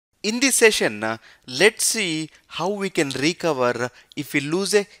In this session, let's see how we can recover if we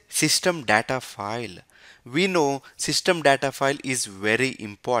lose a system data file. We know system data file is very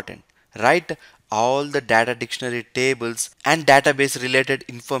important, right? All the data dictionary tables and database related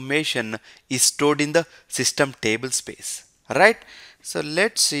information is stored in the system table space, right? So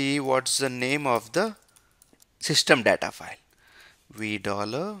let's see what's the name of the system data file. V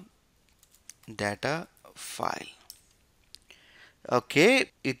dollar data file.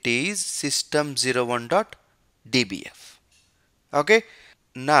 Okay, it is system01.dbf. Okay,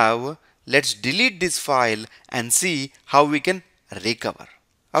 now let's delete this file and see how we can recover.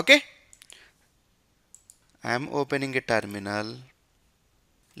 Okay, I am opening a terminal.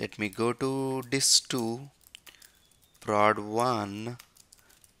 Let me go to disk2 prod1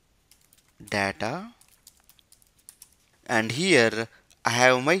 data, and here I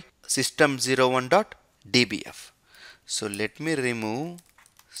have my system01.dbf. So let me remove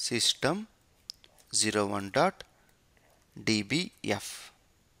system01.dbf.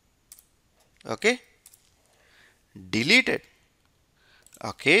 Okay, delete it.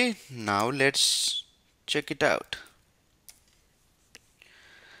 Okay, now let's check it out.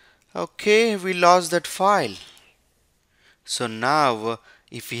 Okay, we lost that file. So now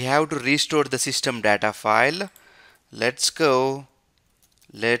if we have to restore the system data file, let's go.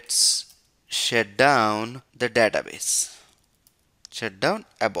 Let's shut down the database. Shut down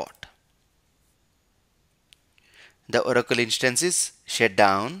abort. The Oracle instance is shut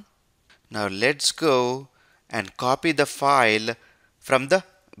down. Now let's go and copy the file from the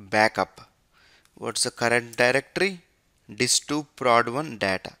backup. What's the current directory? Disk2 prod1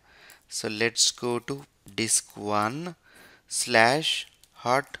 data. So let's go to disk1 slash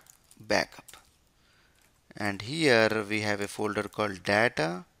hot backup. And here we have a folder called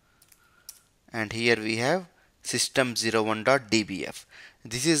data. And here we have system01.dbf.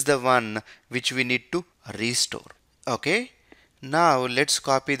 This is the one which we need to restore. Okay. Now let's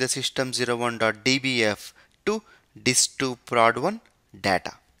copy the system01.dbf to disk2 prod1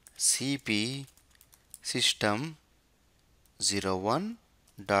 data. cp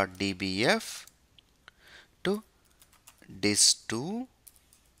system01.dbf to disk2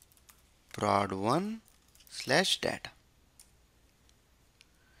 prod1 slash data.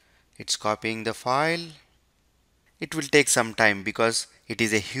 It's copying the file. It will take some time because it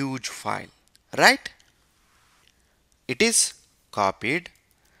is a huge file, right? It is copied.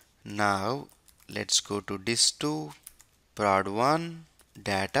 Now let's go to disk2 prod1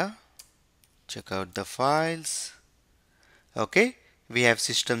 data. Check out the files. Okay, we have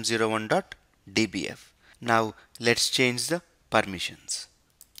system01.dbf. Now let's change the permissions.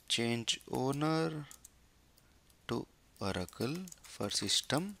 Change owner to Oracle for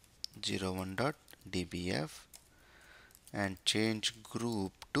system01.dbf and change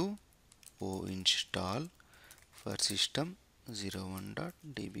group to oinstall for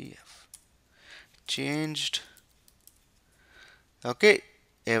system01.dbf. Changed. Okay,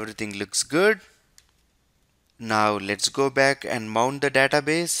 everything looks good. Now let's go back and mount the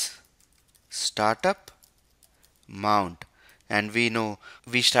database. Startup, mount. And we know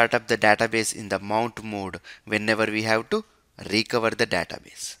we start up the database in the mount mode whenever we have to recover the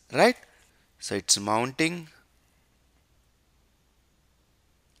database, right? So it's mounting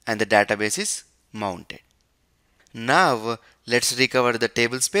and the database is mounted. Now let's recover the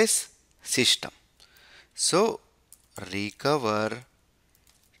table space system. So recover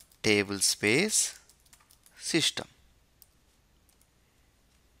table space system.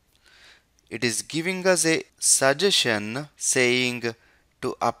 It is giving us a suggestion saying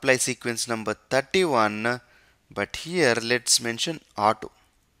to apply sequence number 31, but here let's mention auto.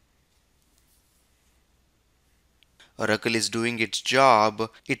 Oracle is doing its job.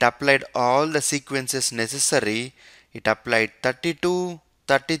 It applied all the sequences necessary. It applied 32,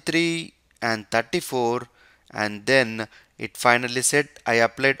 33 and 34, and then it finally said I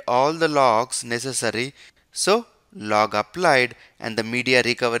applied all the logs necessary. So log applied and the media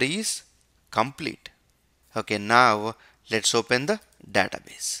recovery is complete. Okay, now let's open the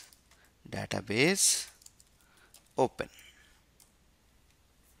database. Database, open.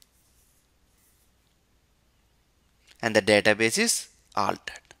 And the database is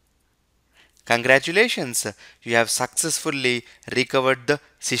altered. Congratulations, you have successfully recovered the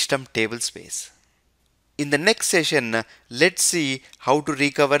system table space. In the next session, let's see how to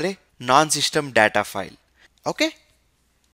recover a non-system data file. Okay?